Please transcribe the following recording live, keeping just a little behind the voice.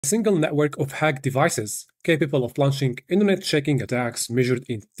A single network of hacked devices capable of launching internet-shaking attacks measured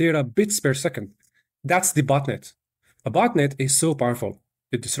in terabits per second. That's the botnet. A botnet is so powerful,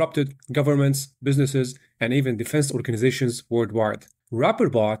 it disrupted governments, businesses, and even defense organizations worldwide.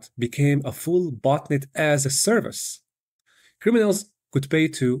 RapperBot became a full botnet as a service. Criminals could pay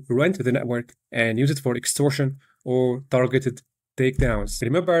to rent the network and use it for extortion or targeted takedowns.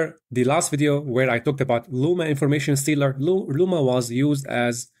 Remember the last video where I talked about Luma information stealer? Luma was used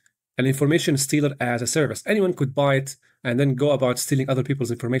as an information stealer as a service. Anyone could buy it and then go about stealing other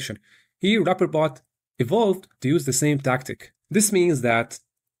people's information. Here, RapperBot evolved to use the same tactic. This means that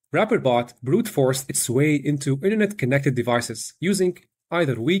RapperBot brute forced its way into internet-connected devices using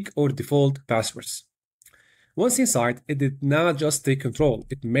either weak or default passwords. Once inside, it did not just take control,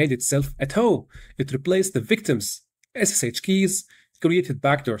 it made itself at home. It replaced the victim's SSH keys, created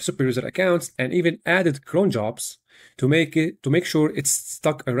backdoor superuser accounts, and even added cron jobs to make sure it's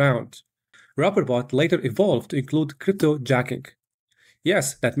stuck around. RapperBot later evolved to include crypto jacking.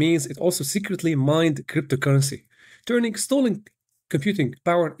 Yes, that means it also secretly mined cryptocurrency, turning stolen computing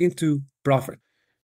power into profit.